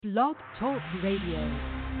Blog Talk Radio.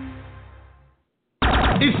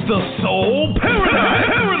 It's the Soul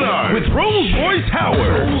Paradise with Royce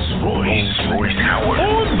Howard. Royce Howard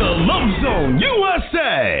on the Love Zone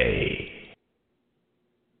USA.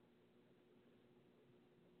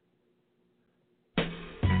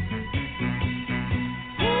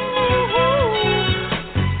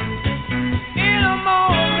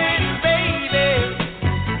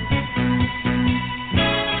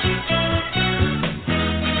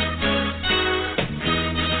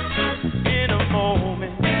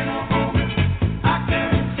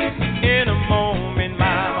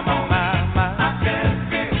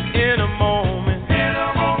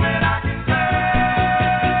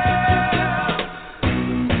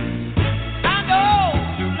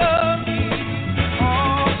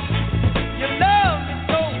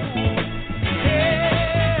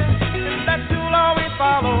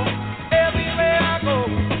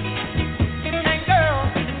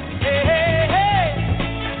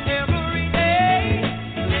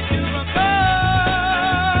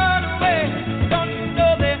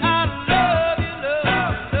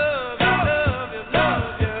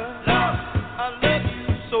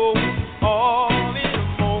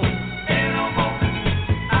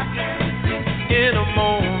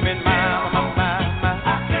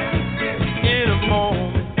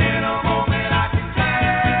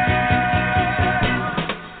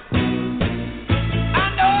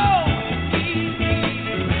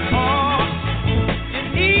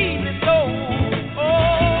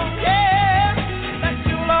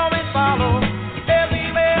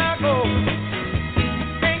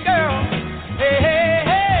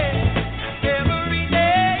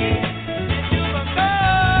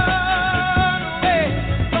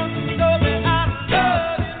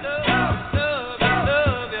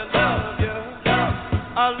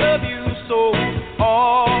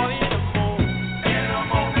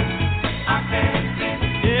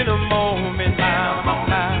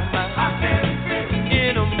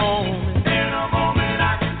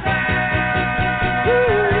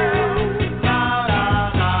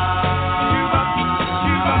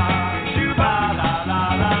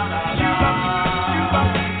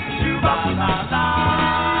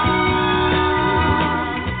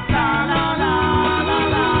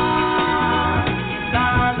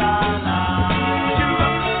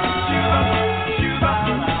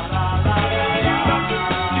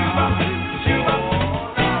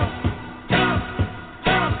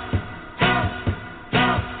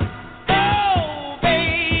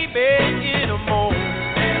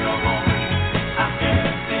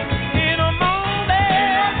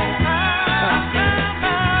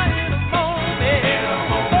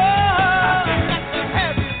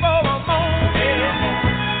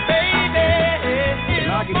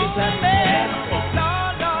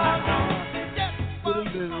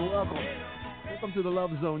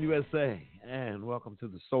 To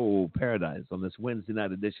the Soul Paradise on this Wednesday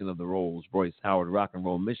night edition of the Royce Howard Rock and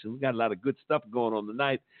Roll Mission. We got a lot of good stuff going on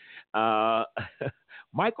tonight.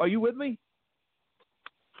 Mike, are you with me?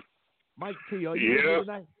 Mike T, are you with me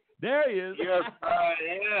tonight? There he is. Yes, I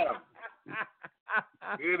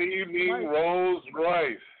am. Good evening, Rose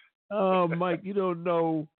Royce. Oh, Mike, you don't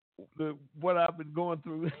know what I've been going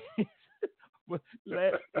through. In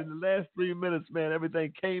the last 3 minutes, man,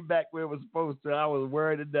 everything came back where it was supposed to. I was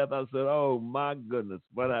worried to death. I said, oh, my goodness,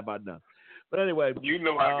 what have I done? But anyway. You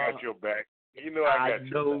know I got your back. You know I got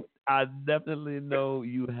your back. I definitely know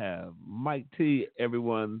you have. Mike T,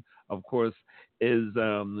 everyone, of course, is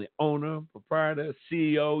the owner, proprietor,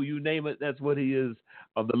 CEO, you name it. That's what he is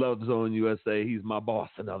of the Love Zone USA. He's my boss,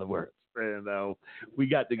 in other words. And we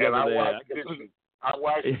got together and there. I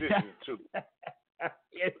watch dishes, too.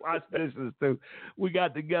 Yeah, watch dishes too. We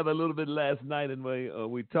got together a little bit last night and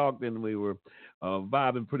we talked and we were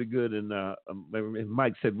vibing pretty good. And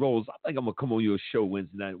Mike said, "Rose, I think I'm gonna come on your show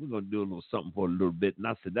Wednesday night. We're gonna do a little something for a little bit." And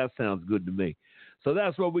I said, "That sounds good to me." So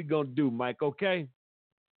that's what we're gonna do, Mike. Okay?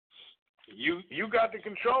 You got the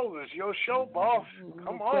controls. It's your show, boss.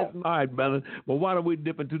 Come on. All right, brother. Well, why don't we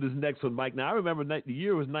dip into this next one, Mike? Now I remember the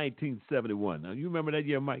year was 1971. Now you remember that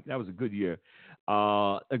year, Mike? That was a good year.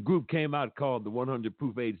 A group came out called the 100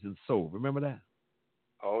 Proof Aged in Soul. Remember that?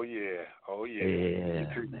 Oh yeah.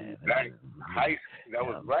 Yeah, man. That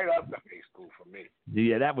was right after high school for me.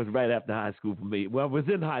 Yeah, that was right after high school for me. Well, it was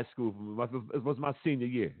in high school for me. It was my senior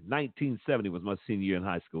year. 1970 was my senior year in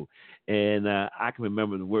high school. And I can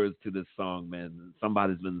remember the words to this song, man.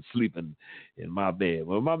 Somebody's been sleeping in my bed.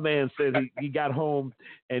 Well, my man says he got home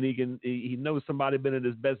and he knows somebody been in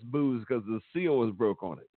his best booze because the seal was broke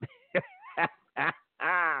on it.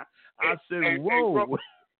 I said, whoa.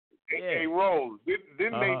 Hey, Rose,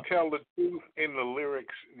 didn't they tell the truth in the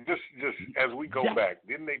lyrics? Just as we go back,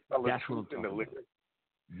 didn't they tell the truth in the lyrics?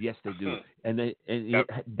 Yes, they do,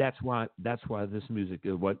 that's why this music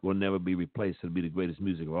will never be replaced. It'll be the greatest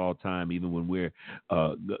music of all time, even when we're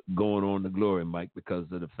going on to glory, Mike, because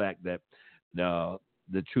of the fact that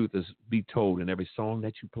the truth is be told in every song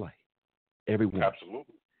that you play, every one.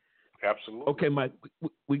 Absolutely. Okay, Mike,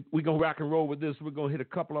 we're gonna rock and roll with this. We're gonna hit a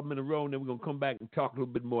couple of them in a row, and then we're gonna come back and talk a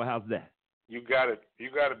little bit more. How's that? You got it,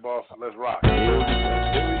 boss. Let's rock. Here we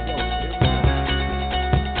go.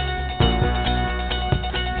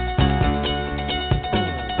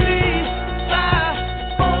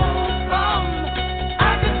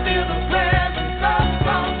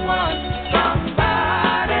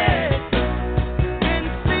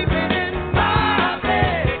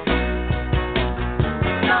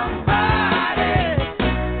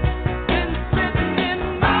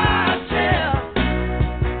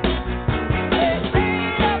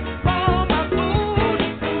 Food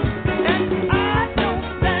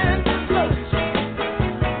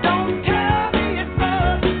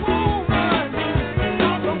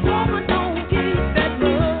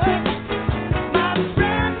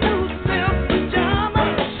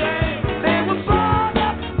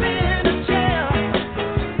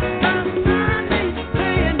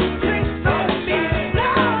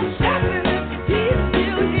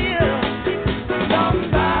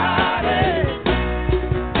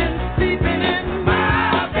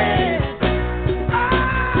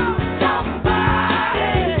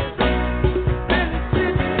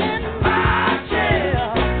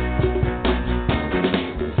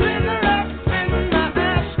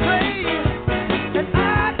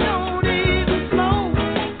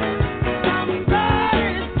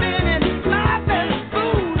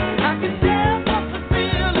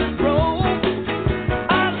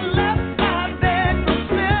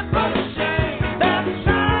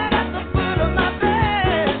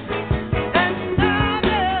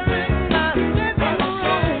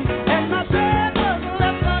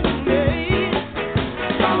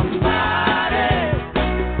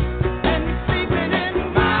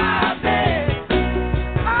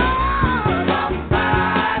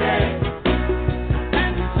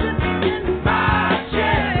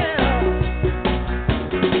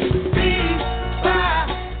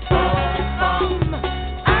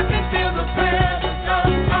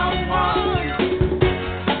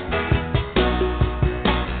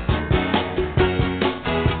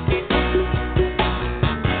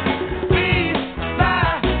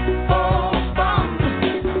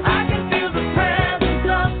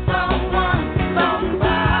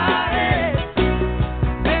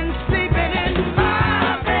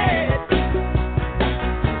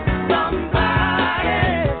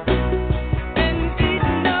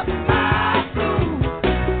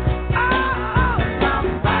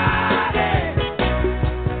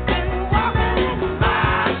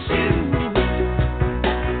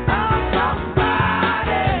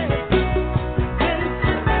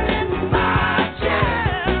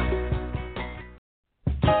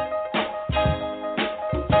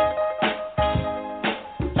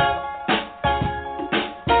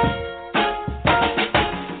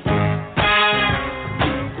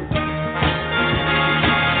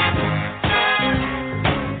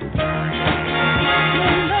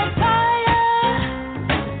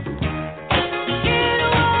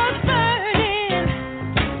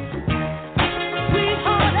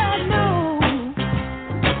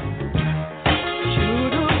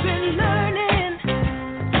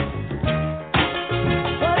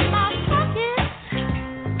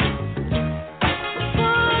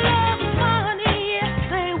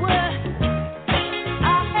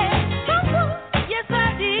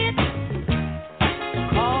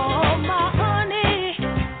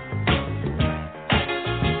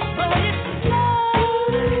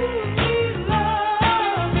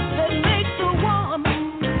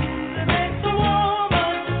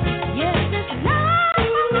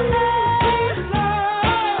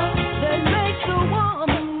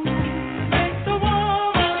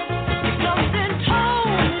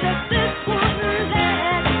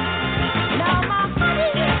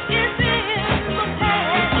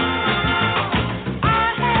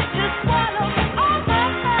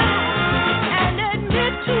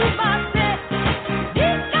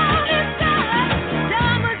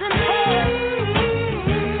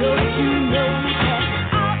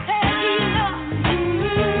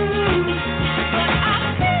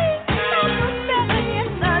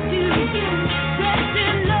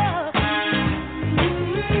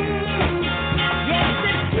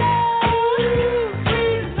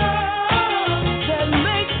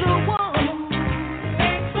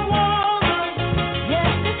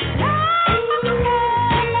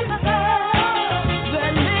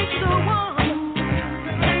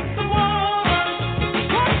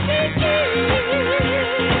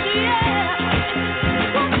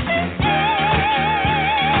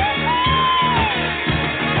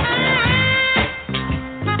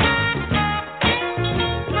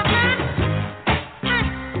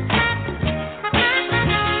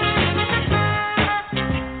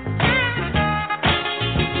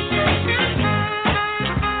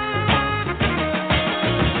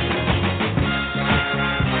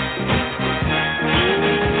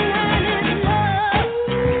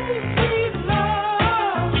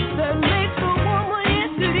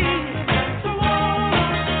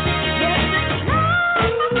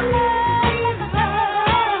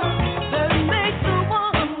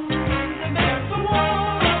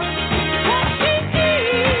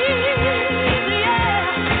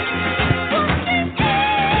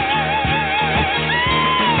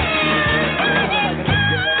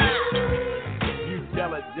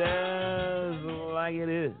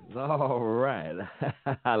is. All right.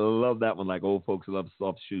 I love that one, like old folks love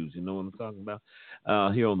soft shoes. You know what I'm talking about?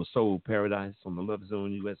 Here on the Soul Paradise on the Love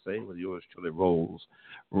Zone USA with yours truly,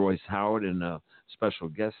 Royce Howard, and special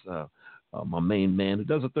guest, my main man who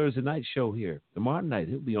does a Thursday night show here. Tomorrow night,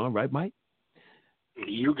 he'll be on, right, Mike?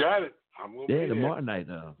 You got it. Tomorrow night.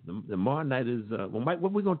 Tomorrow night is well, Mike.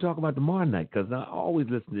 What we gonna talk about tomorrow night? Because I always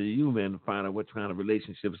listen to you, man, to find out what kind of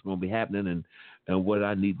relationship is going to be happening and what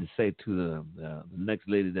I need to say to the next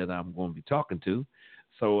lady that I'm going to be talking to.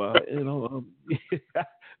 So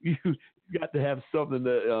you got to have something.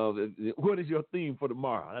 What is your theme for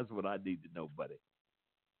tomorrow? That's what I need to know, buddy.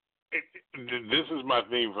 This is my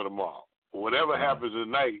theme for tomorrow. Whatever happens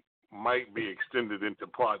tonight might be extended into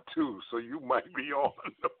part 2, so you might be on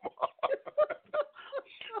tomorrow.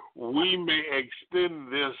 We may extend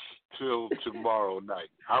this till tomorrow night.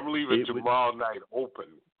 I'm leaving tomorrow night open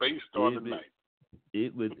based on the night.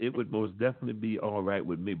 It would most definitely be all right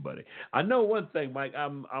with me, buddy. I know one thing, Mike.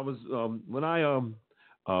 When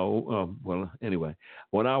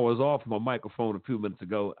I was off my microphone a few minutes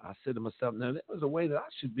ago, I said to myself, now there was a way that I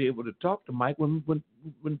should be able to talk to Mike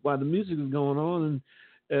while the music is going on,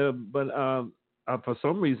 but for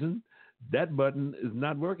some reason that button is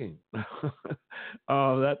not working.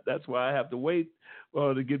 That's why I have to wait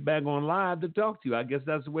to get back on live to talk to you. I guess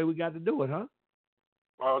that's the way we got to do it, huh?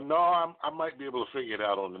 No, I might be able to figure it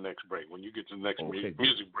out on the next break. When you get to the next music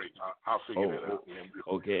break, I'll figure it out.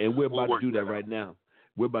 Okay, and we're about to do that right now.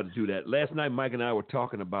 We're about to do that. Last night, Mike and I were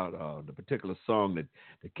talking about the particular song that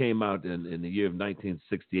came out in the year of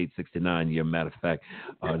 1968, 69 year, matter of fact.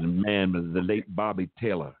 The man was the late Bobby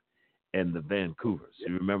Taylor and the Vancouvers.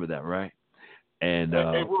 You remember that, right? And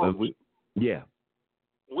yeah.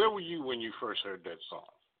 Where were you when you first heard that song?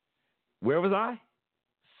 Where was I?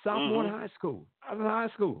 Sophomore in high school. I was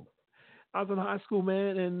in high school,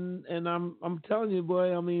 man, and I'm telling you,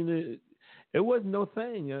 boy. I mean, it wasn't no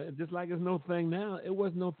thing. Just like it's no thing now. It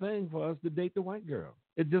was no thing for us to date the white girl.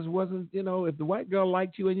 It just wasn't. You know, if the white girl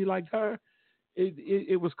liked you and you liked her,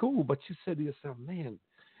 it was cool. But you said to yourself, man,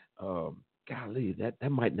 golly, that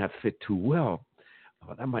might not fit too well.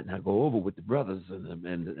 That might not go over with the brothers and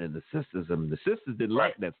the sisters. And the sisters didn't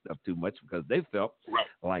like that stuff too much because they felt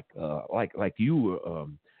like you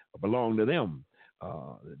belonged to them.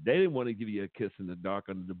 They didn't want to give you a kiss in the dark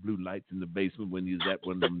under the blue lights in the basement when you was at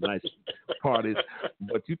one of them nice parties.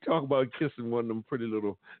 But you talk about kissing one of them pretty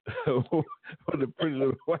little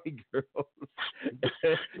white girls.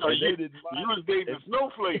 You was dating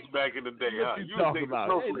snowflakes back in the day, huh? You was dating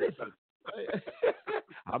snowflakes.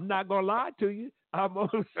 I'm not gonna lie to you. I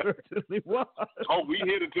most certainly was. Oh, we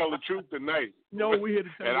here to tell the truth tonight. No, we here to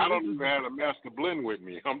tell. And I don't even have a master blend with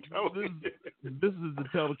me. I'm telling you. This is the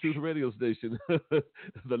Tell the Truth radio station. The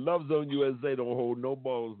Love Zone USA don't hold no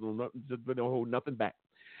balls, no nothing. Just they don't hold nothing back.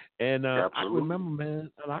 And I remember,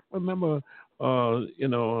 man. And I remember, I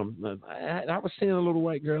was seeing a little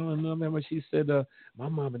white girl, and I remember she said, "My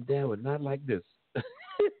mom and dad were not like this."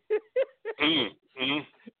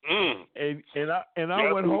 And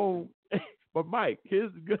I went home. But Mike,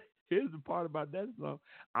 here's the part about that song.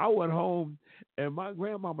 I went home and my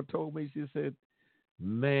grandmama told me, she said,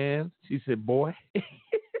 "Man," she said, "boy." Let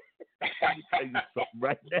me tell you something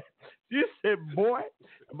right now. She said, "Boy,"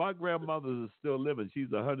 my grandmother is still living.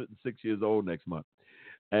 She's 106 years old next month.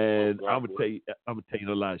 And I'm gonna tell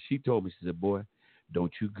you a lie. She told me, she said, "Boy,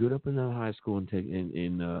 don't you get up in that high school and take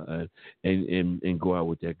and go out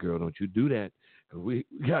with that girl. Don't you do that. We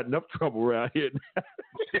got enough trouble around here now."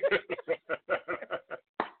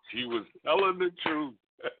 She was telling the truth.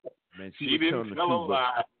 Man, she didn't tell a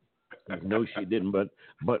lie. No, she didn't. But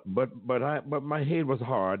my head was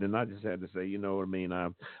hard, and I just had to say, you know what I mean.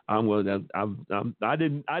 I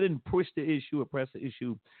didn't push the issue or press the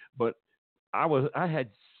issue, but I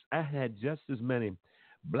had just as many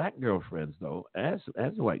black girlfriends though as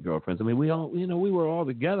white girlfriends. I mean, we were all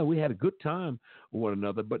together. We had a good time with one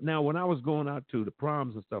another. But now when I was going out to the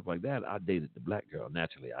proms and stuff like that, I dated the black girl.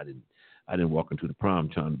 Naturally, I didn't walk into the prom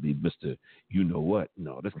trying to be Mr. You know what,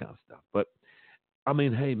 this kind of stuff. But I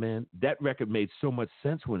mean, hey man, that record made so much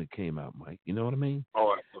sense when it came out, Mike. You know what I mean?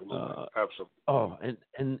 Oh, absolutely, absolutely. Oh, and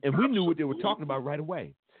we knew what they were talking about right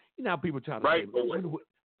away. You know how people try to say,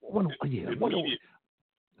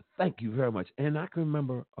 thank you very much. And I can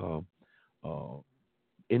remember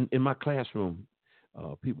in my classroom,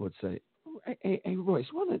 people would say, "Hey,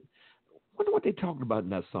 Royce, wonder what they talking about in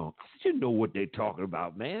that song." I said, "You know what they talking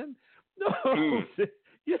about, man." No,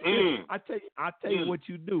 I tell you what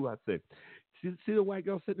you do. I said, see the white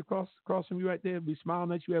girl sitting across from you right there, and be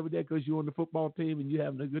smiling at you every day because you're on the football team and you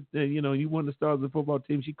having a good day. You one of the stars of the football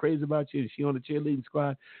team. She crazy about you, and she on the cheerleading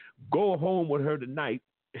squad. Go home with her tonight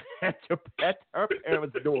at her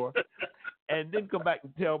parents' door, and then come back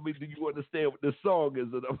and tell me, do you understand what this song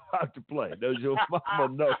is that I'm about to play? Does your mama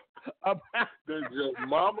know about Does your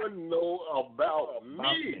mama know about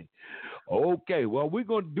me? Okay, well, we're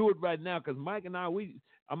going to do it right now because Mike and I,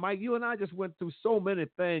 Mike, you and I just went through so many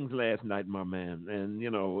things last night, my man. And,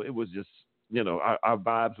 it was just, our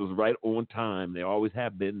vibes was right on time. They always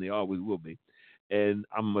have been. They always will be. And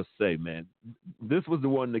I must say, man, this was the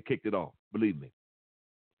one that kicked it off. Believe me.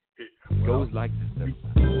 It goes like this.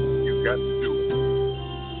 You got to do it.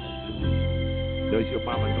 Does your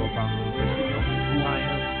mama know about me? Does she know who I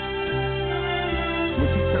am? Would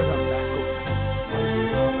you turn her back over?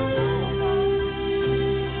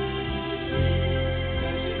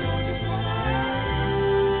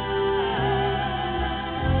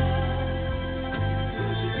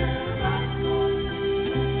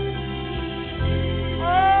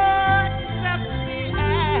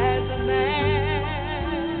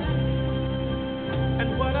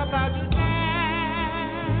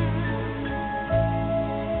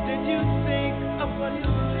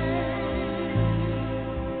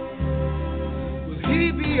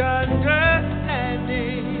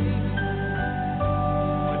 Understanding,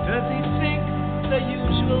 or does he think the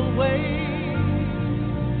usual way?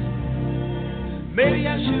 Maybe I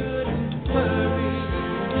shouldn't worry,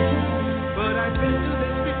 but I've been through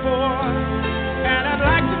this before, and I'd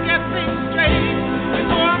like to get things straight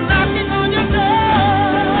before I'm knocking on your door.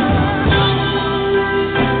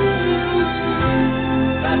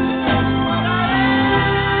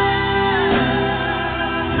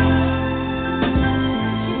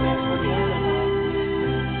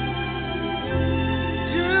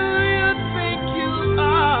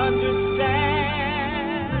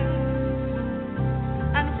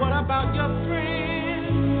 About your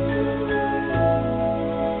friends,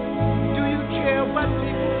 do you care what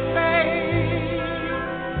people say?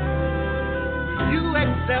 You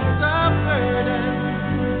accept the burden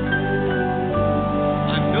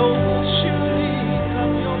I know will surely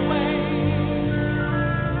come your way.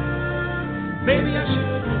 Maybe I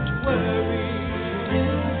shouldn't worry,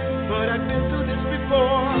 but I've been through this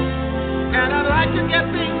before, and I'd like to get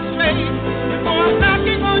things straight before I'm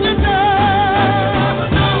knocking on your door.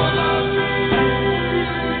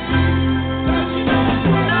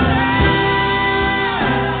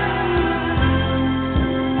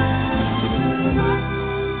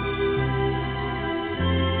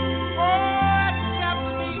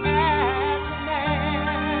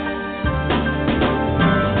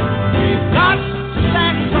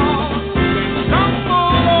 Stand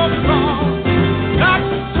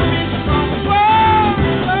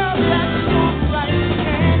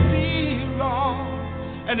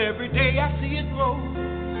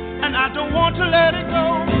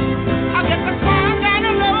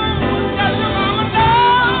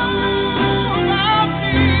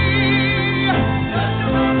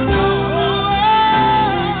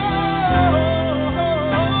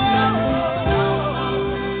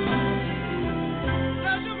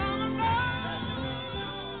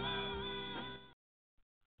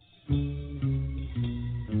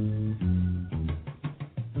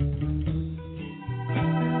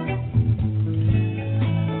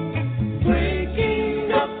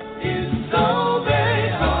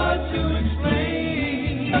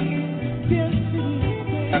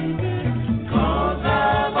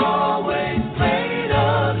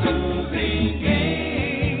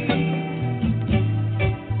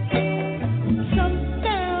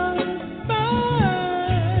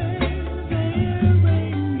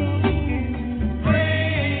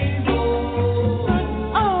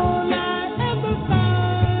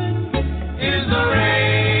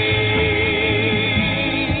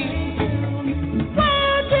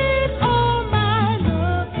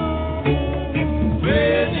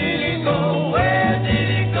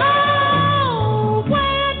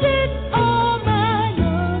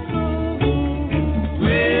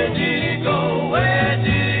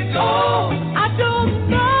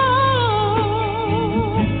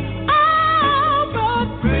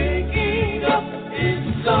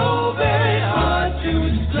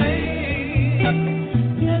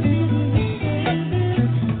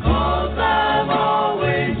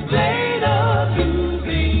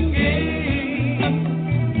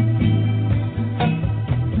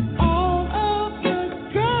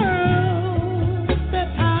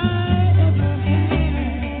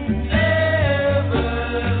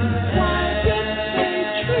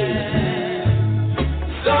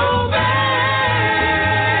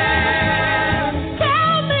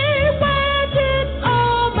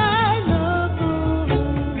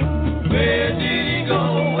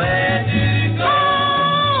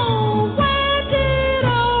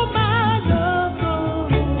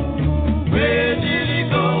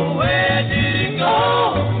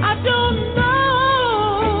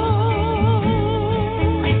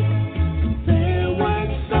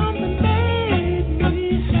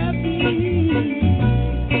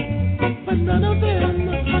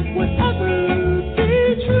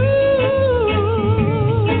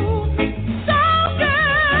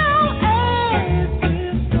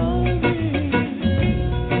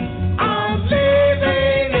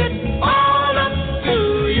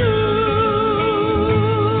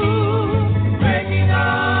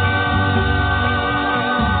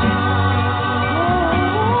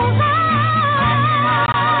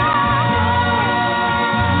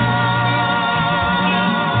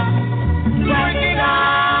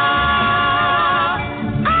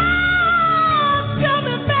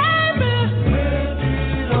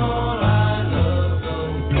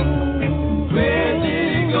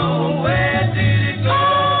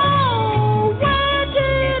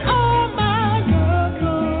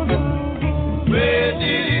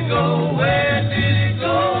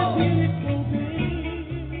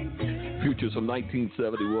Futures from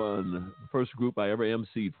 1971. The first group I ever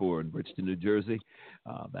emceed for in Bridgeton, New Jersey.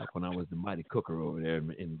 Back when I was the Mighty Cooker over there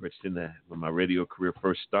in Bridgeton, when my radio career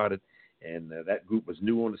first started. And that group was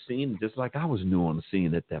new on the scene, just like I was new on the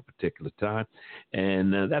scene at that particular time.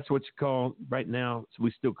 And that's what you call, right now, so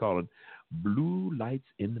we still call it Blue Lights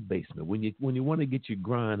in the Basement. When you want to get your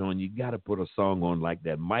grind on, you got to put a song on like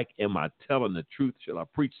that. Mike, am I telling the truth? Shall I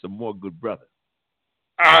preach some more, good brother?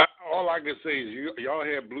 All I can say is y'all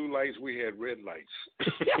had blue lights, we had red lights.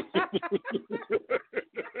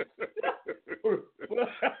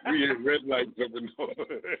 We had red lights up in north.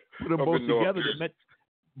 Put them both together,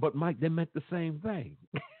 but Mike, they meant the same thing.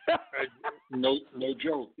 No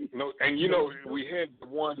joke. No, and we had the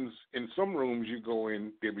ones in some rooms you go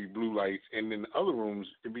in, there'd be blue lights, and in the other rooms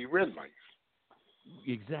there'd be red lights.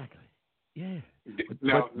 Exactly. Yeah.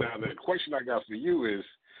 Now the question I got for you is,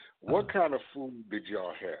 what kind of food did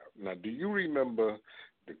y'all have? Now, do you remember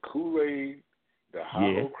the Kool-Aid, the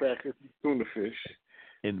hollow crackers, tuna fish,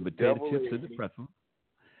 and the potato chips and the pretzels?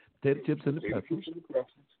 Potato chips and the pretzels.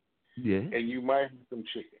 Yeah. And you might have some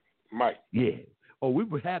chicken. Mike. Yeah. Oh, we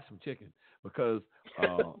would have some chicken because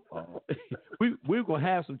we were going to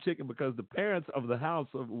have some chicken because the parents of the house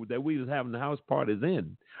that we was having the house parties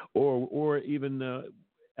in, or even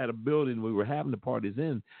at a building we were having the parties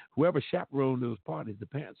in, whoever chaperoned those parties, the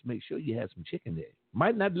parents made sure you had some chicken there.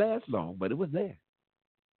 Might not last long, but it was there.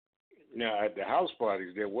 Now, at the house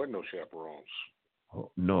parties, there were no chaperones.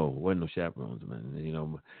 Oh, no, wasn't no chaperones,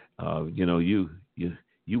 man.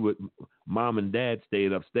 You would, mom and dad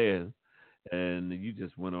stayed upstairs, and you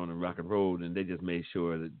just went on and rock and rolled, and they just made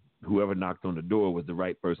sure that whoever knocked on the door was the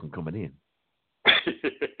right person coming in.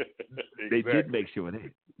 Exactly. They did make sure of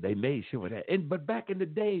that. They made sure of that. But back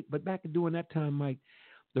during that time, Mike,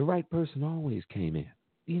 the right person always came in.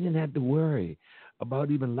 You didn't have to worry about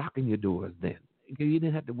even locking your doors then. You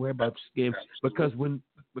didn't have to worry about scam because when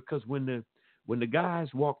the guys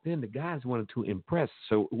walked in, the guys wanted to impress,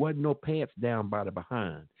 so it wasn't no pants down by the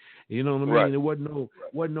behind. You know what I mean? Right. There wasn't no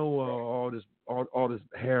all this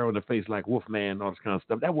hair on the face like Wolfman, all this kind of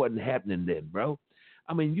stuff. That wasn't happening then, bro.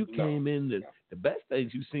 I mean, you came in, the best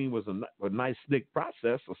things you seen was a nice slick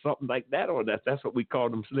process or something like that, or that's what we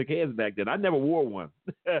called them, slick heads back then. I never wore one,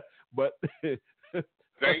 but.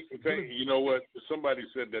 You know what? Somebody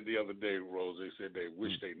said that the other day, Rose. They said they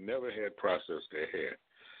wish they never had processed their hair.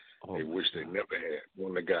 They wish they never had.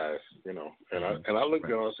 One of the guys, And I looked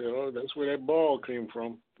at them and I said, "Oh, that's where that bald came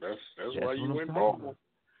from. That's why you went bald."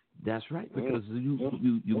 That's right, because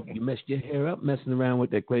you messed your hair up messing around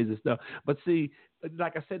with that crazy stuff. But see,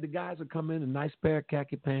 like I said, the guys would come in a nice pair of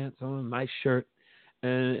khaki pants on, a nice shirt,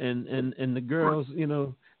 and the girls,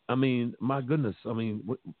 I mean, my goodness, I mean,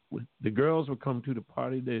 the girls would come to the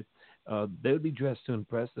party. They would be dressed to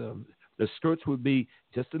impress. The skirts would be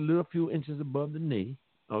just a little few inches above the knee,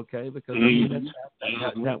 okay, because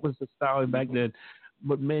that was the style back then.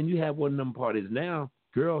 But man, you have one of them parties now,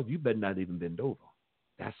 girls, you better not even bend over.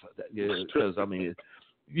 Because I mean,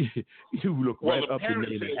 you look right up the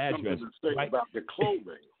name and address. Right? About the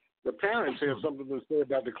clothing, the parents have something to say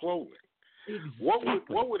about the clothing. Exactly.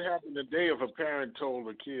 What would happen today if a parent told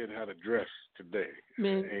a kid how to dress today?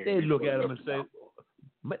 Man, they'd look at them and say,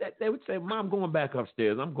 they would say, "Mom, I'm going back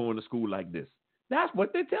upstairs. I'm going to school like this." That's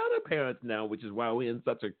what they tell their parents now, which is why we're in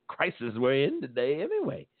such a crisis we're in today.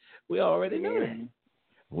 Anyway, we already know that.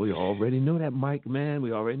 We already know that, Mike, man.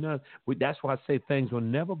 We already know. That's why I say things will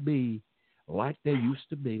never be like they used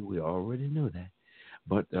to be. We already know that.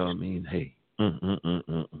 But, I mean, hey,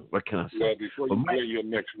 what can I say? Well, before you play your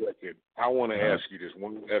next record, I want to ask you this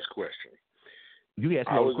one last question. You asked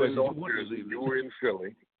me a question. You were in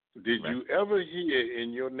Philly. Did you ever hear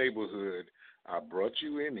in your neighborhood, "I brought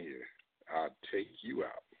you in here, I'll take you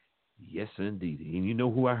out"? Yes, indeed. And you know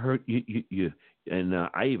who I heard? You and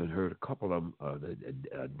I even heard a couple of them.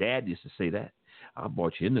 Dad used to say that. "I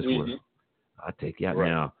brought you in this world. I'll take you out."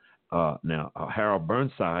 Right. Now, Harold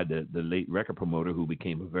Burnside, the late record promoter who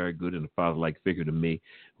became a very good and father-like figure to me,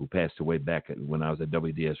 who passed away back when I was at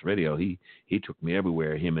WDS Radio, he took me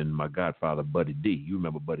everywhere, him and my godfather, Buddy D. You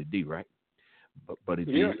remember Buddy D, right? Buddy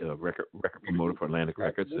D, record promoter for Atlantic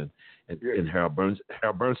Records, and Harold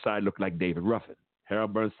Burnside looked like David Ruffin.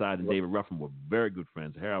 Harold Burnside and David Ruffin were very good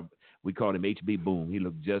friends. Harold, we called him HB Boom. He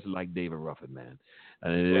looked just like David Ruffin, man.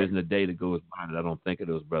 And there isn't a day that goes by that I don't think of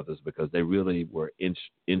those brothers, because they really were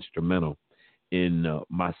instrumental in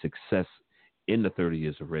my success in the 30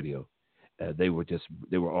 years of radio. They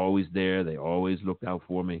were always there. They always looked out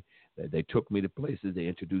for me. They took me to places. They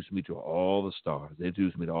introduced me to all the stars. They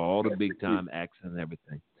introduced me to all the big time acts and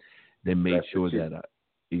everything. They made sure that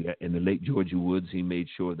Yeah, and the late Georgia Woods, he made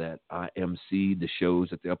sure that I emceed the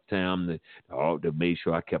shows at the Uptown. They made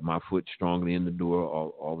sure I kept my foot strongly in the door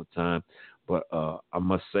all the time. But I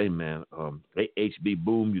must say, man, H.B.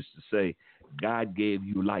 Boom used to say, God gave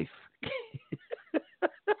you life.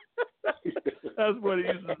 That's what he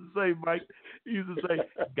used to say, Mike. He used to say,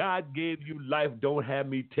 God gave you life, don't have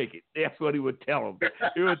me take it. That's what he would tell him.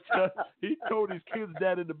 He told his kids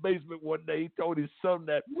that in the basement one day. He told his son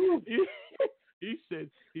that. He said,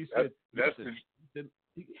 that's the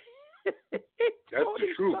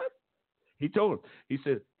truth. He told him, he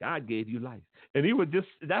said, God gave you life. And he would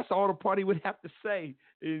that's all the party would have to say.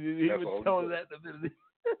 He would tell him that.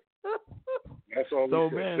 That's all so,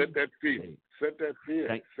 he said. Man, set that fear. Set that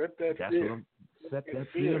fear. Set that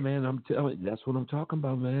fear, man. I'm telling you, that's what I'm talking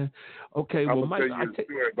about, man. Okay, well, Mike, I'm going to tell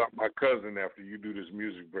you a story about my cousin after you do this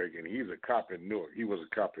music break, and he's a cop in Newark. He was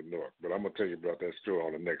a cop in Newark, but I'm going to tell you about that story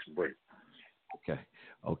on the next break. Okay.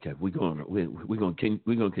 We're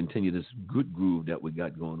gonna continue this good groove that we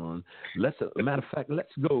got going on. Matter of fact,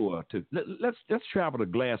 let's go let's travel to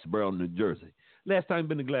Glassboro, New Jersey. Last time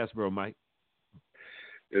been to Glassboro, Mike?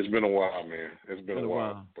 It's been a while, man. It's been a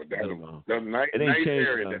while. But that's a nice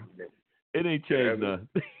area. It ain't changed none.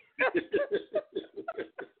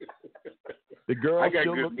 The girls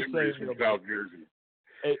still look the same. From South Jersey.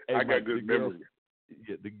 Hey, I got good memories.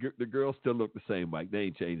 Yeah, the girls still look the same, Mike. They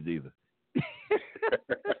ain't changed either.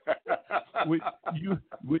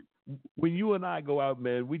 When you and I go out,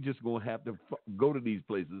 man, we just gonna have to go to these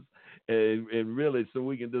places and really, so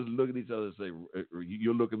we can just look at each other and say,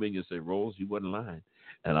 you'll look at me and you say, Rolls, you wasn't lying,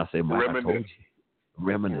 and I say, Mike, I told you,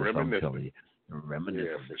 reminisce. I'm telling you. Reminisce.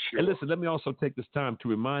 Yeah, for sure. And listen, let me also take this time to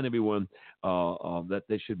remind everyone that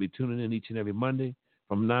they should be tuning in each and every Monday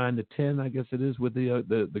from 9 to 10, I guess it is, with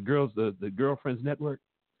the girls, the Girlfriends Network.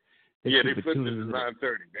 They flipped it to 9:30.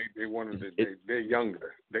 They wanted they're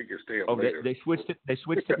younger. They can stay up later. They switched it. They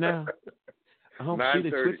switched it now. 9:30. They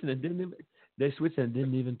switched and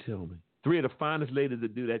didn't even tell me. 3 of the finest ladies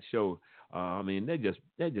that do that show. I mean, they're just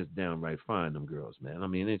downright fine, them girls, man. I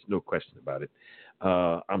mean, there's no question about it.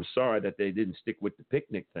 I'm sorry that they didn't stick with the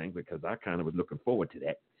picnic thing, because I kind of was looking forward to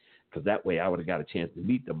that, because that way I would have got a chance to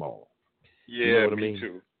meet them all. Yeah, you know what I mean?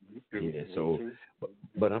 Too. Yeah, so,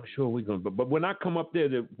 but I'm sure we're going to. But when I come up there,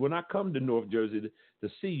 when I come to North Jersey to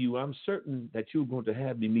see you, I'm certain that you're going to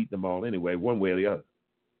have me meet them all anyway, one way or the other.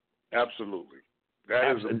 Absolutely.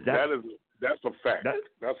 That's a fact.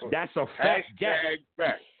 That's a fact. Hashtag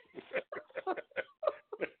fact.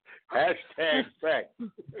 Hashtag fact.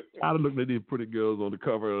 I looked at these pretty girls on the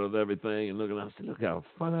cover of everything and I said, look how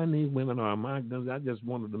fun these women are. I just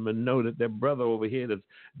wanted them to know that their brother over here that's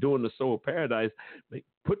doing the Soul Paradise,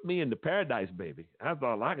 put me into paradise, baby. That's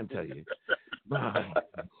all I can tell you.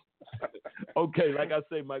 Okay, like I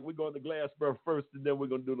say, Mike, we're going to Glassboro first, and then we're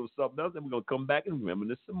going to do a little something else, and we're going to come back and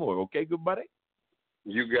reminisce some more. Okay, good buddy?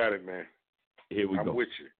 You got it, man. Here we go. I'm with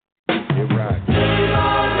you. All right.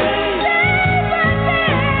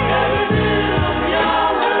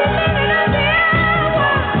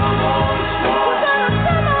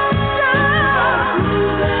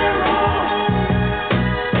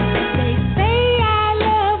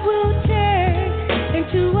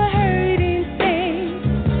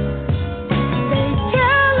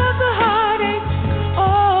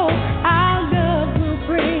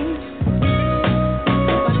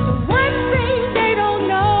 But the one thing they don't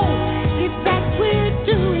know is that we're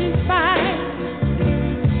doing fine.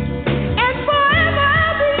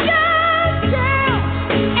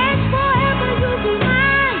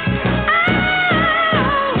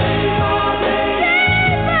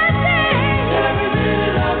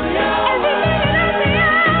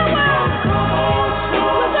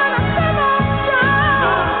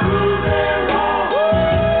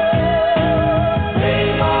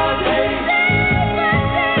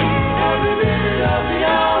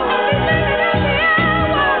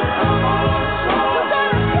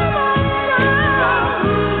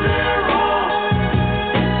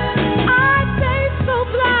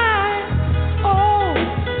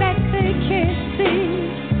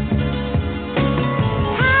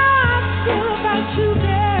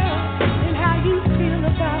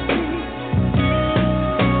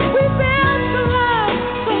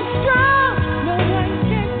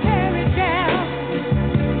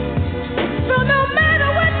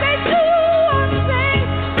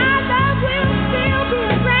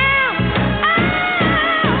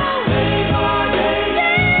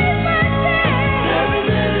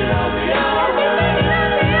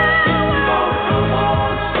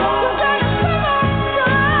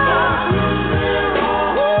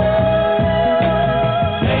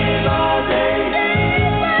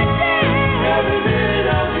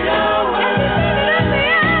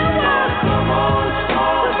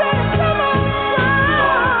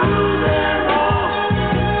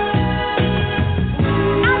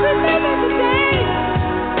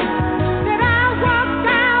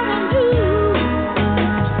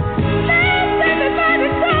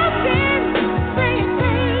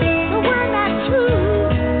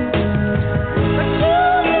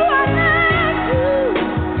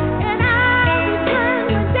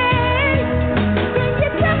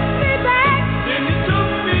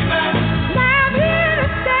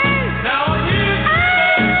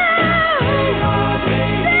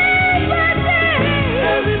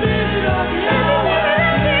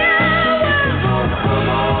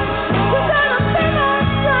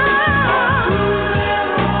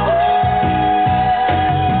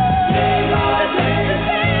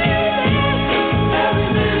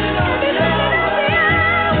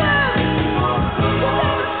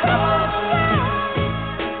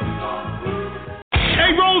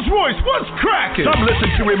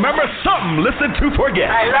 to remember, some listen to forget.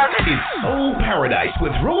 I love it. It's Soul Paradise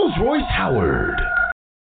with Royce Howard.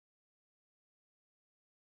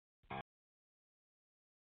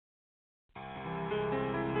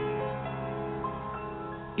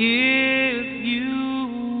 If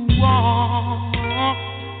you want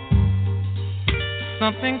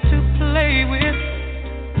something to play with,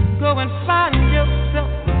 go and find yourself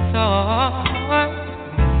a toy.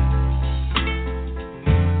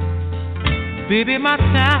 Baby, my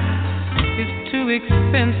time is too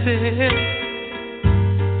expensive,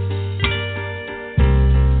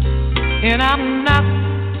 and I'm not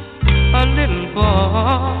a little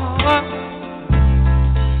boy.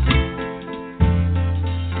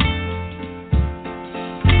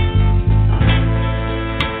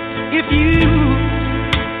 If you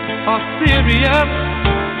are serious,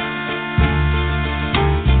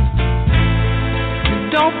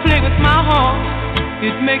 don't play with my heart,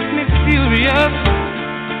 it makes me furious.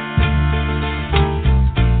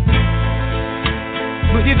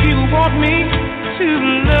 But if you want me to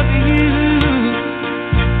love you,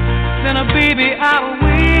 then baby I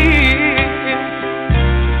will.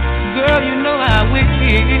 Girl, you know I will.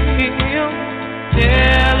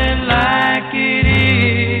 Tell it like it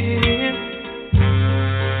is.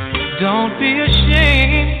 Don't be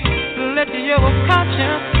ashamed. Let your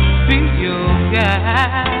conscience be your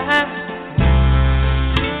guide.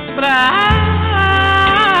 But I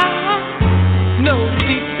know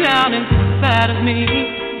deep down inside of me,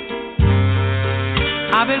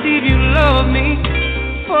 I believe you love me.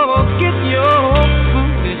 Forget your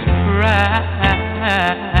foolish pride.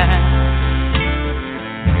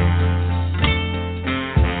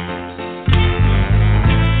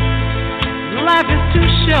 Life is too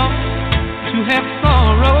short to have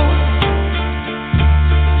sorrow.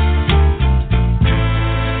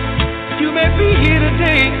 You may be here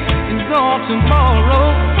today and gone tomorrow.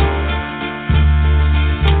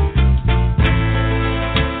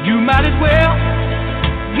 You might as well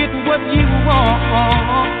get what you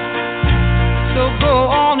want. So go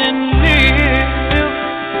on and live.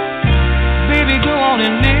 Baby, go on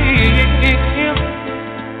and live.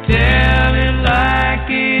 Tell it like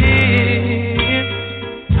it is.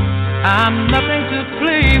 I'm nothing to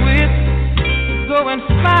play with. Go and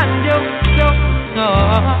find yourself a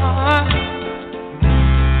star.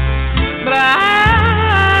 But I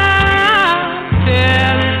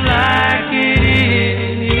tell it like it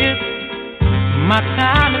is. My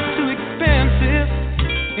time is too expensive,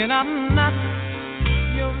 and I'm not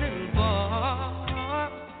your little boy.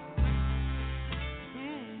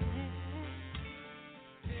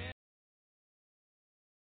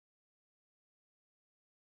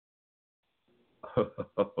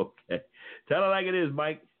 Okay. Tell it like it is,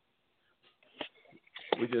 Mike.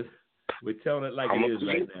 We're telling it like it is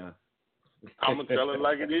right now. I'm gonna tell it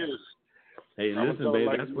like it is. Hey, listen,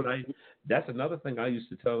 baby. That's another thing I used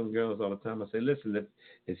to tell them girls all the time. I say, listen,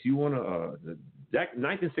 if you want to,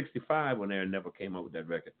 1965 when Aaron never came out with that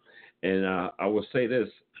record, and I will say this,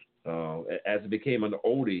 as it became an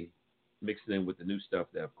oldie, mixed in with the new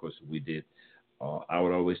stuff that, of course, we did. I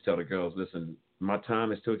would always tell the girls, listen, my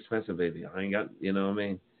time is too expensive, baby. I ain't got, you know what I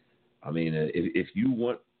mean? I mean, if you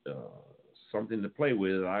want something to play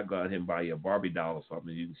with, I'll go out here and buy you a Barbie doll or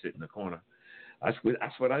something. You can sit in the corner. That's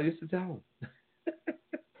what I used to tell them.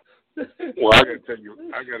 Well, I gotta tell you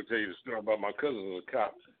the story about my cousin who was a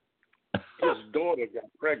cop. His daughter got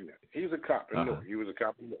pregnant. He's a cop in Newark. He was a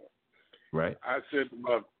cop in Newark. Right. I said to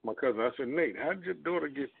my cousin, I said, Nate, how did your daughter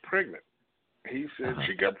get pregnant? He said,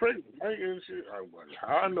 she got pregnant.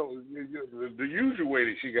 How I know the usual way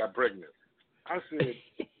that she got pregnant. I said,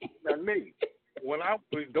 now, Nate,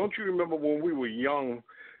 don't you remember when we were young,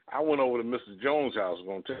 I went over to Mr. Jones' house,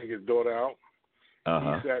 going to take his daughter out.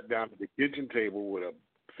 He sat down at the kitchen table with a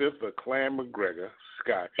fifth of Clan McGregor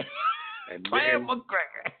Scotch. And Clan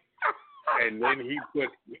McGregor. And then he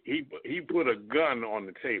put a gun on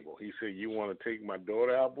the table. He said, you want to take my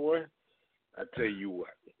daughter out, boy? I tell you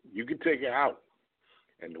what, you can take her out.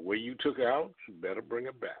 And the way you took her out, you better bring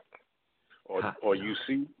her back. Or you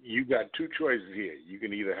see, you got two choices here. You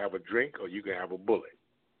can either have a drink or you can have a bullet.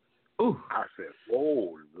 Ooh. I said,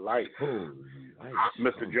 life.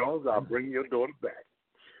 Mr. Jones, I'll bring your daughter back.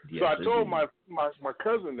 Yes, so I told my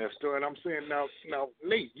cousin that story, and I'm saying, now,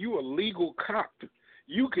 Nate, you a legal cop.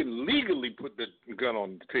 You can legally put the gun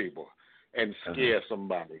on the table and scare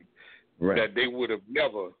somebody that they would have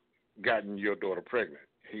never gotten your daughter pregnant.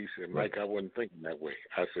 He said, Mike, I wasn't thinking that way.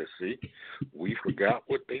 I said, see, we forgot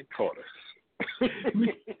what they taught us. I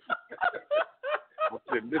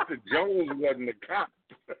said, Mr. Jones wasn't a cop.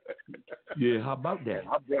 Yeah, how about that?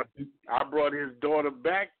 I brought his daughter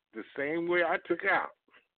back the same way I took her out.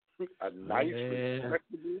 A nice,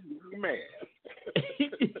 respectable young man.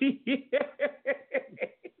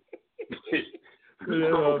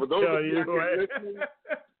 So for those of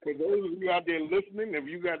you out there listening, if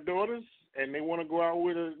you got daughters and they want to go out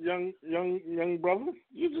with a young brother,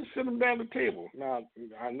 you just sit them down the table. Now,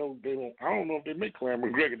 I know they don't. I don't know if they make clam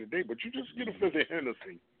McGregor today, but you just get a fifth of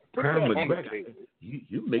Hennessy. Clam McGregor.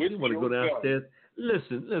 You make me want to go downstairs.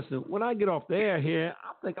 Listen. When I get off the air here,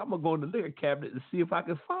 I think I'm gonna go in the liquor cabinet and see if I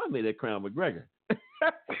can find me that Crown McGregor.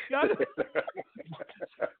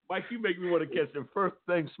 Mike, you make me want to catch the first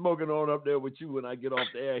thing smoking on up there with you when I get off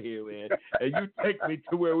the air here, man. And you take me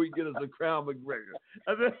to where we get us a Crown McGregor.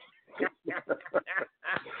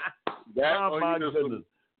 Oh, my goodness.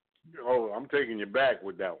 I'm taking you back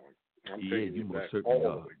with that one. I'm taking you back all the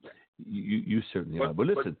way back. You certainly are. But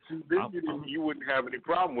listen, you wouldn't have any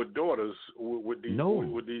problem with daughters with these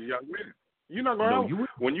young men. You're not going to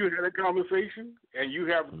when you had a conversation and you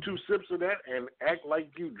have 2 sips of that and act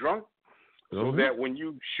like you drunk, so that when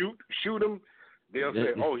you shoot them, they'll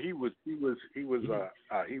say, "Oh, he was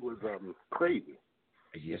crazy."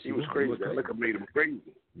 Yes, he was crazy. That liquor made him crazy.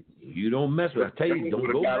 You don't mess with. I tell you,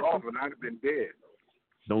 don't go got off, and I'd have been dead.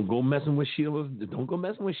 Don't go messing with Sheila's. Don't go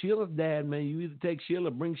messing with Sheila's dad, man. You either take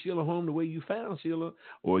Sheila, bring Sheila home the way you found Sheila,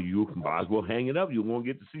 or you might as well hang it up. You won't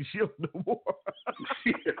get to see Sheila no more.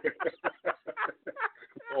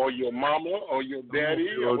 Or your mama, or your daddy,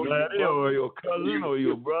 or your cousin, or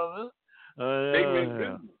your brother.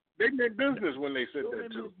 They made business when they said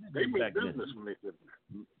that too. They made business when they said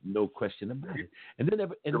that. No question about it. And then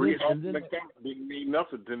didn't mean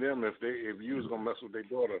nothing to them if you was gonna mess with their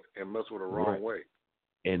daughter and mess with her wrong way.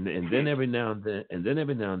 And then every now and then,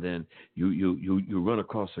 you run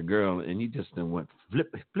across a girl and you just went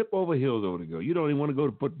flip over heels over the girl. You don't even want to go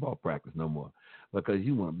to football practice no more because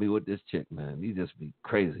you want to be with this chick, man. You just be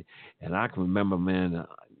crazy. And I can remember, man,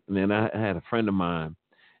 I had a friend of mine,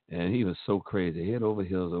 and he was so crazy, head over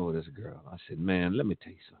heels over this girl. I said, man, let me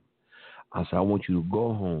tell you something. I said, I want you to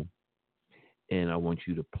go home, and I want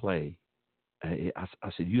you to play. I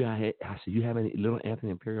said, you have any Little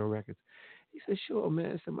Anthony Imperial records? He said, sure,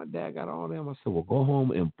 man. I said, my dad got all them. I said, well, go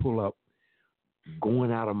home and pull up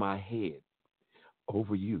Going Out of My Head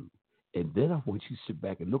over you. And then I want you to sit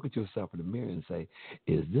back and look at yourself in the mirror and say,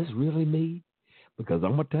 is this really me? Because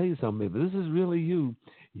I'm going to tell you something. If this is really you,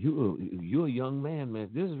 you're a young man, man.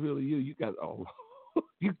 If this is really you, you got all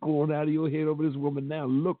you going out of your head over this woman now.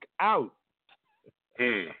 Look out.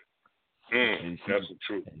 That's the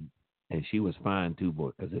truth. And she was fine too,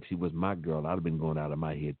 boy, because if she was my girl, I'd have been going out of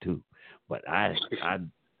my head too. But I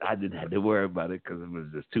didn't have to worry about it because it was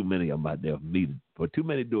just too many of them out there for me, for too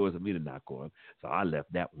many doors for me to knock on. So I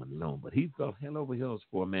left that one alone. But he felt hell over heels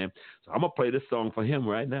for, man. So I'm going to play this song for him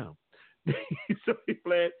right now. So he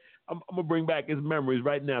played. I'm going to bring back his memories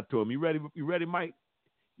right now to him. You ready? Mike?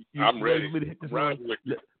 I'm ready. For me to hit this song?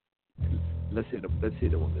 Let's hit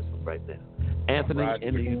him on this one right now. Anthony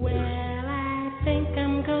and the Well, I think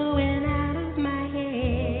I'm going out of my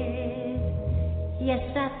head.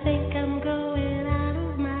 Yes, I think I'm going out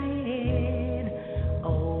of my head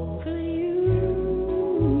over you.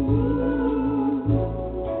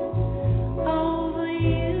 Over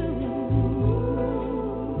you.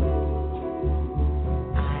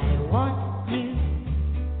 I want you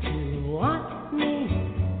to want me.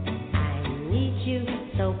 I need you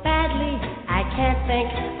so badly. I can't think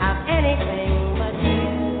of anything but you.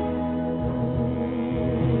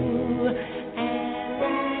 And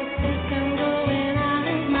I think I'm going out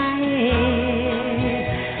of my head,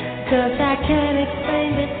 'cause I can't explain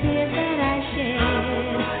the tears that I shed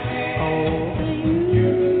over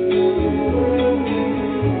you.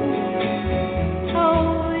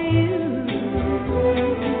 Over you.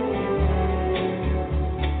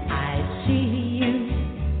 I see you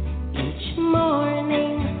each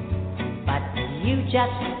morning, but you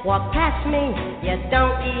just walk past me. You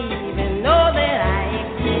don't even know that I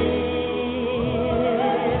exist.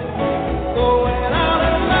 Going out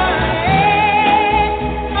of my head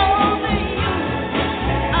over you.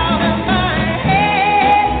 Out of my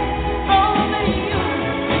head over you.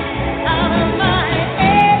 Out of my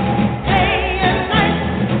head day and night.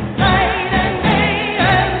 Night and day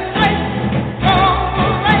and night. All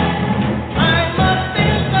right. I must be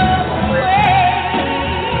away.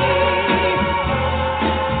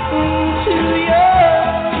 Too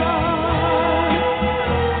young.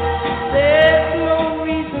 There's no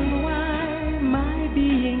reason why my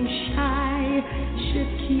being shy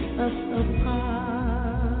should keep us apart.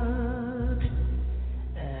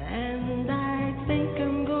 And I think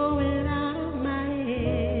I'm going out of my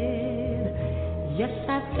head. Yes,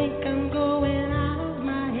 I think I'm going out of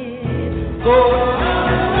my head. Going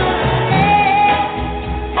out of my head.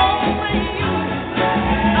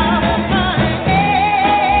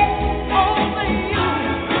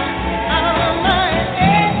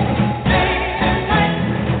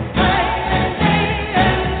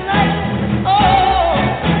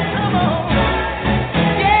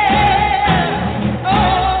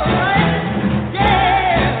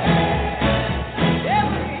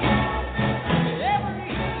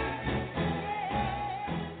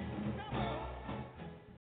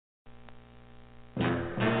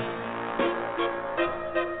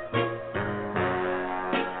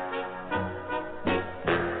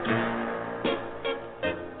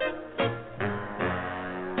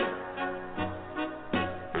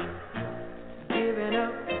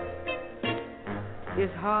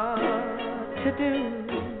 is hard to do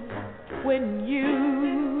when you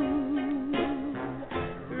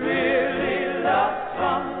really love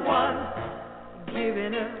someone.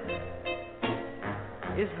 Giving up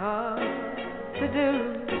is hard to do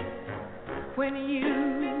when you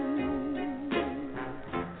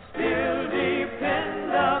still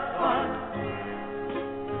depend upon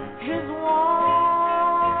his warm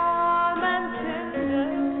and tender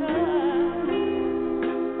touch,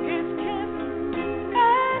 his kiss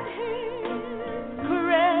and his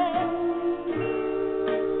caress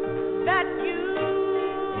that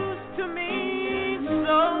used to mean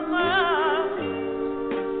so much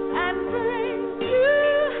and bring you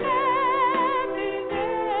happiness.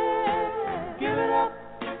 Give it up,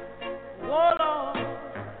 oh Lord,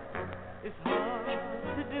 it's hard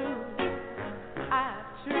to do. I've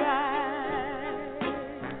tried,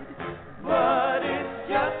 but it's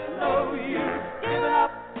just no use. Give it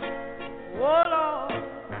up, oh Lord,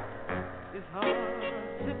 it's hard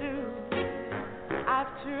to do. I've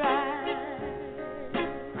tried,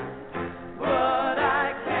 but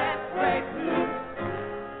I can't break loose.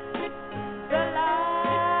 The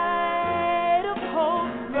light of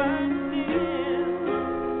hope burns in,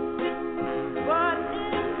 but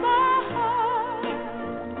in my heart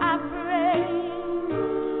I pray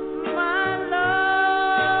my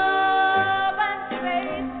love and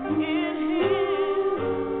faith in Him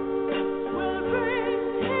will bring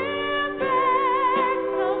Him back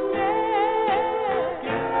someday.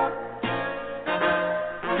 Get up.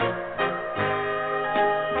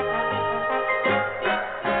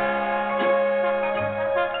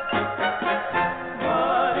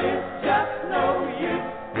 But it's just no use.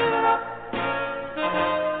 Give it up.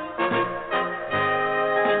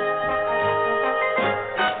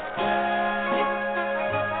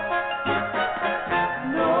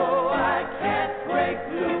 No, I can't break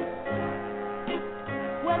loose.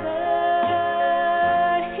 Whether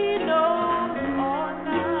he knows or not,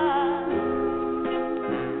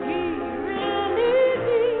 he really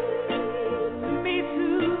needs me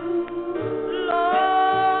too. Lord,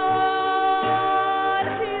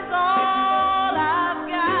 he's all I've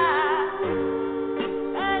got,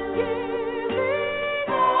 and giving up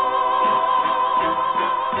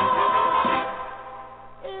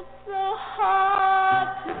is so hard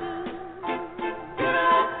to do. Give it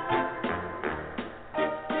up.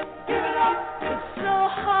 Give it up. It's so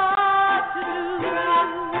hard to do. Give it up.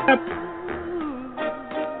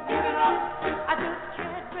 Give it up. I just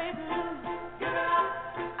can't break loose. Give it up.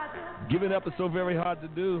 I just Giving up is so very hard to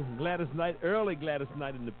do. Gladys Knight, early Gladys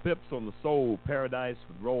Knight and the Pips on the Soul Paradise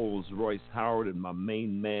with Royce Howard, and my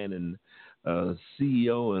main man and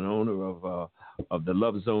CEO and owner of the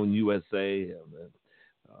Love Zone USA,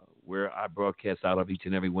 where I broadcast out of each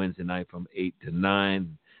and every Wednesday night from 8 to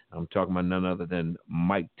 9. I'm talking about none other than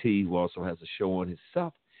Mike T, who also has a show on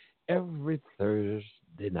himself every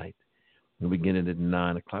Thursday night. We're beginning at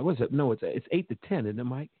 9 o'clock. What's it? No, it's 8 to 10, isn't it,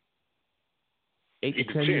 Mike? 8 to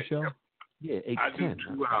 10, your show? Yeah, 8 I to do 10.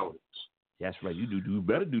 2 hours. That's right. You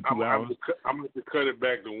better do 2 I'm hours. I'm going to cut it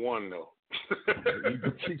back to 1, though.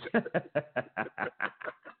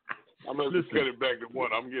 I'm going to cut it back to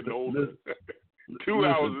 1. I'm getting older. 2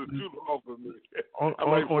 hours is too long for me.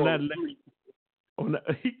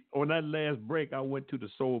 On that last break, I went to the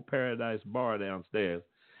Soul Paradise bar downstairs,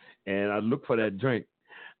 and I looked for that drink.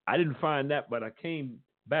 I didn't find that, but I came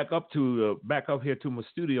back up here to my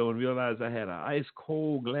studio and realized I had an ice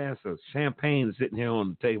cold glass of champagne sitting here on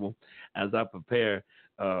the table as I prepare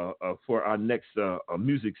for our next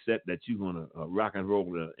music set that you're gonna rock and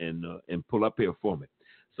roll and pull up here for me.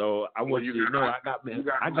 So I want you to know I got me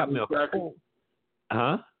a cold.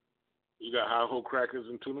 Huh? You got high-ho crackers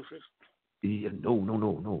and tuna fish? Yeah,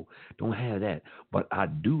 no. Don't have that. But I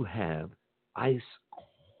do have ice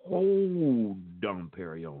cold Dom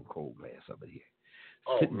Perignon cold glass over here.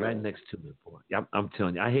 Sitting right next to me, boy. I'm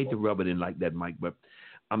telling you, I hate to rub it in like that, Mike, but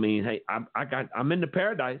I mean, hey, I'm in the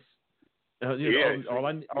paradise. All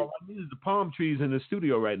I need is the palm trees in the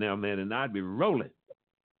studio right now, man, and I'd be rolling.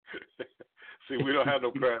 See, we don't have no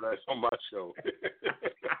paradise on my show.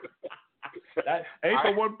 Ain't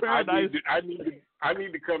for one paradise. I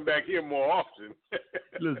need to come back here more often.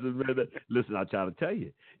 Listen, man. Listen, I try to tell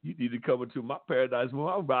you, you need to come into my paradise more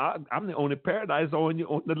often. But I'm the only paradise on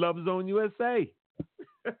the Love Zone USA.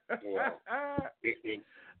 Well,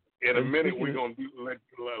 in a minute we're gonna do,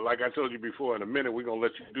 like I told you before. In a minute we're gonna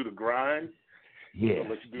let you do the grind. Yeah, we're gonna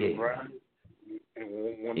let you do the grind. And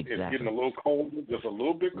when exactly. it's getting a little colder, just a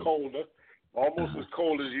little bit colder, almost as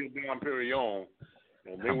cold as your Dom Perignon,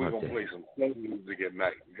 And then we're going to play some slow music at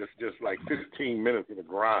night. Just like 15 minutes of the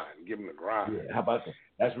grind. Give them the grind. Yeah, how about that?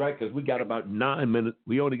 That's right, because we got about 9 minutes.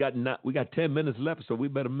 We got 10 minutes left, so we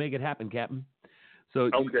better make it happen, Captain. So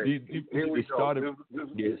okay. you started.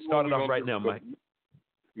 Start it off right now, Mike.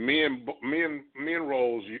 Me and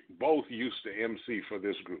Rose both used to MC for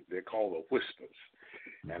this group. They're called the Whispers.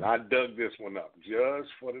 And I dug this one up just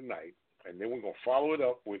for the night. And then we're going to follow it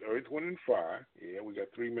up with Earth, Wind, and Fire. Yeah, we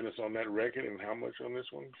got 3 minutes on that record. And how much on this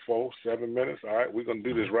one? 7 minutes. All right, we're going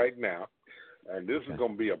to do this right now. And this is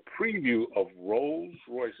going to be a preview of Rolls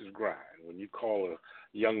Royce's Grind. When you call a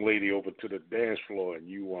young lady over to the dance floor and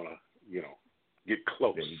you want to, get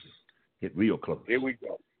close. Get real close. Here we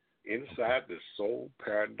go. Inside the Soul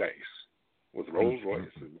Paradise with Rolls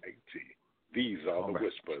Royce and Mike T. These are the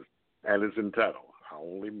Whispers. And it's entitled, I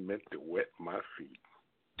Only Meant to Wet My Feet.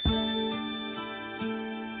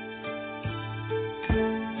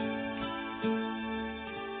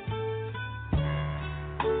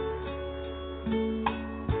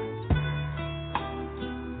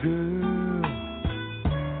 Girl,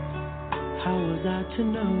 how was I to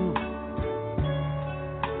know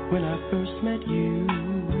when I first met you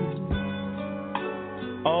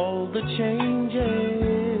all the changes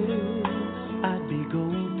I'd be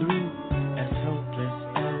going through, as helpless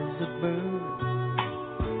as a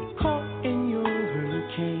bird caught in your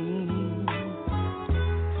hurricane,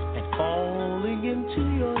 and falling into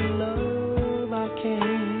your love I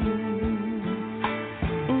came.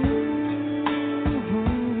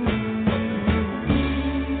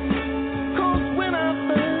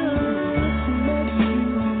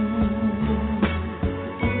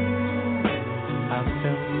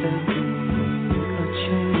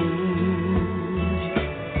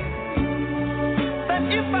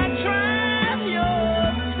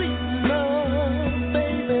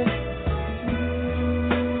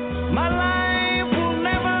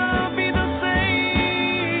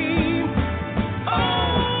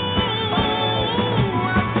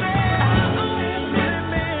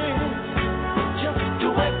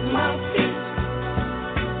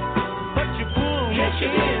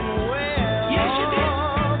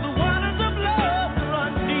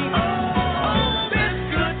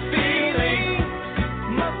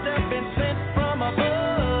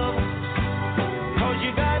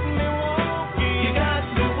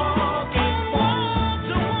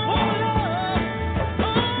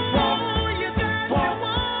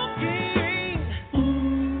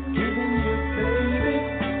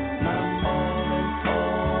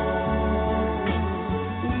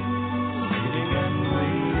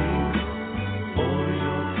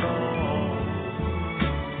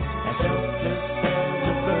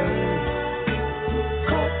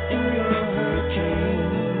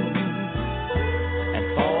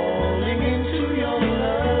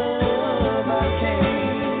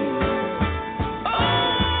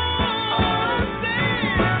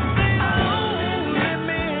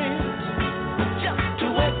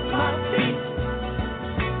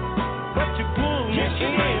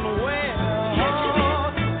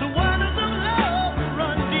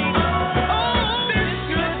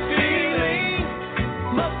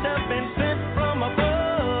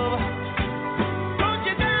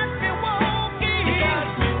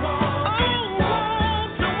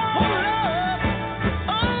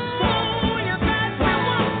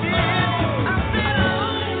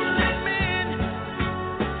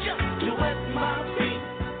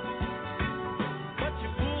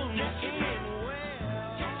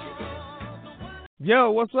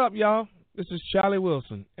 Yo, what's up, y'all? This is Charlie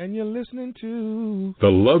Wilson, and you're listening to The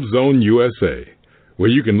Love Zone USA, where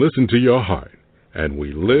you can listen to your heart, and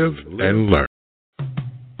we live and learn.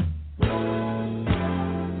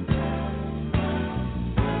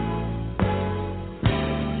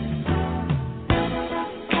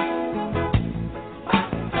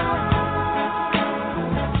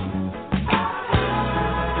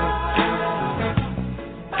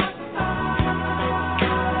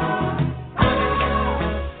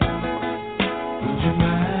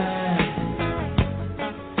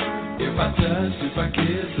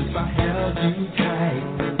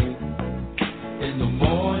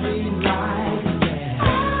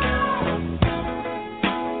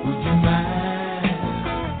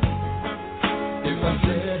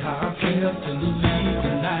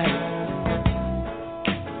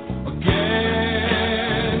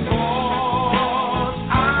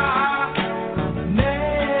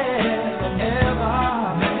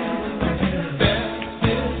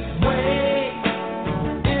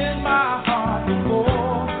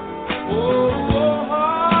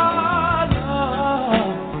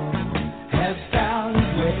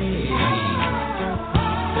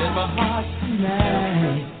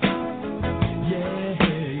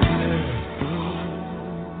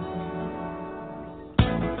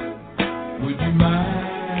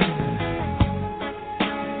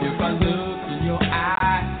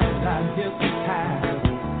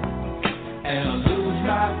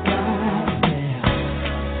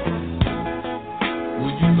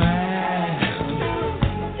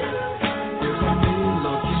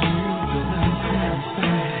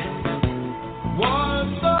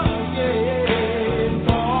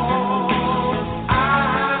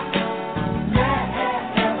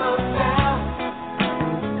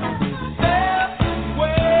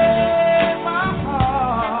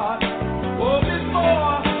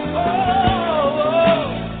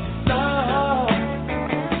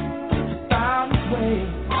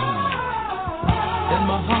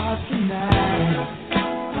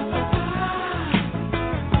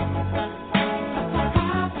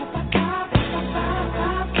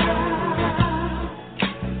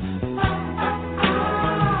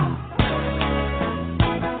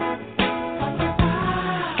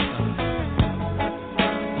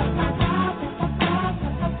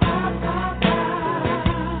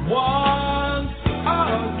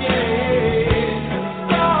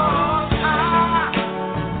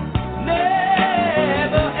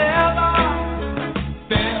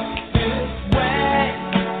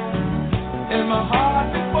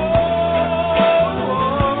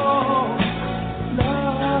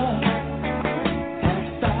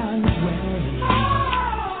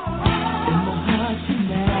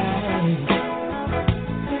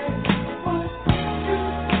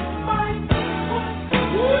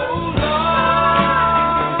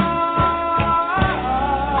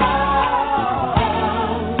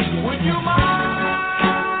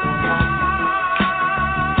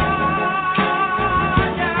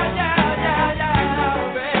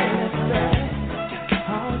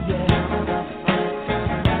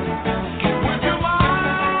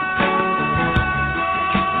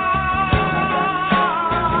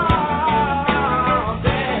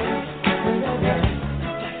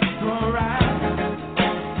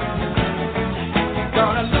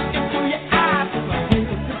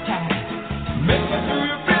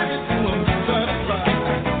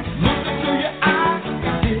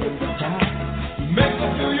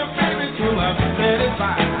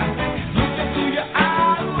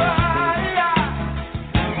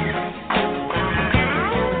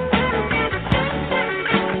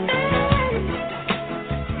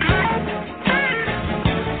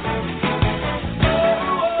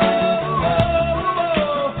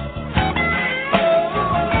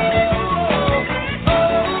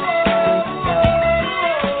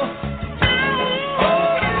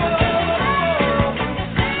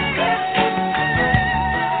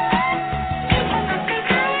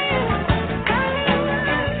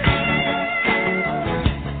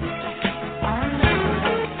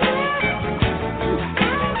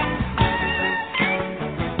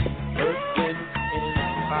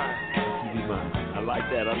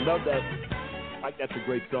 That's a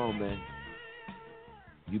great song, man.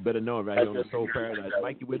 You better know it right here on the Soul Paradise.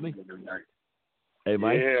 Mike, you with me? Hey,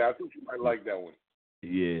 Mike? Yeah, I think you might like that one.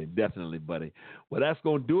 Yeah, definitely, buddy. Well, that's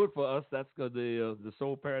going to do it for us. That's the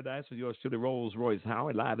Soul Paradise with yours truly, Rolls Royce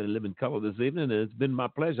Howard, live in living color this evening. And it's been my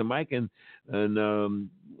pleasure, Mike. And we're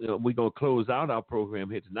going to close out our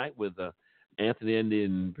program here tonight with Anthony and the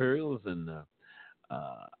Imperials. And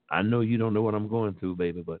I know you don't know what I'm going through,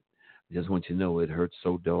 baby, but I just want you to know it hurts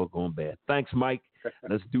so doggone bad. Thanks, Mike.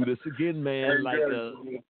 Let's do this again, man.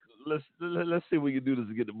 Let's see if we can do this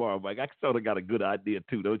again tomorrow, Mike. I sort of got a good idea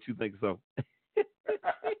too. Don't you think so?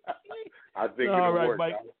 I think all it'll right, work.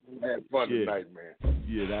 Mike. We had fun tonight, man.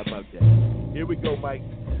 Yeah, how about that? Here we go, Mike.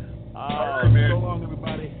 All right, man. So long,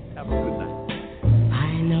 everybody. Have a good night.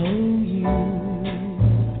 I know you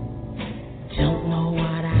don't know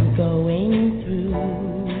what I'm going through.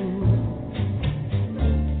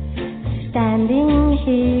 Standing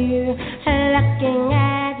here looking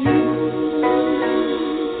at you.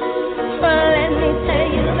 Well, let me tell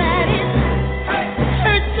you that it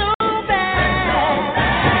hurts so bad.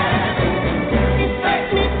 It makes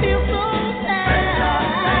me feel so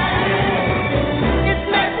sad. It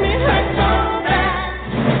makes me hurt so bad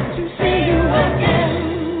to see you again.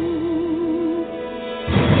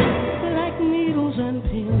 Like needles and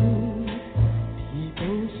pins,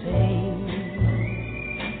 people say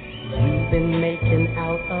you've been making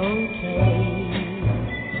out okay.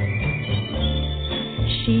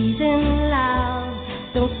 She's in love,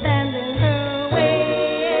 don't stand in her way.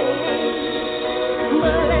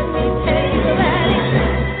 But let me tell you that it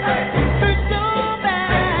hurts so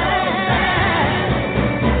bad.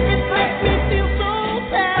 It makes me feel so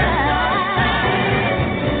sad.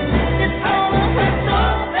 It's gonna hurt so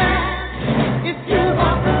bad if you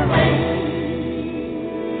walk away.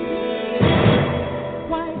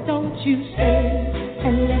 won't you stay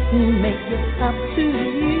and let me make it up to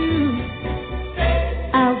you?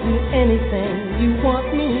 I'll do anything you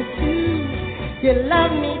want me to. You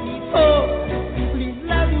loved me before,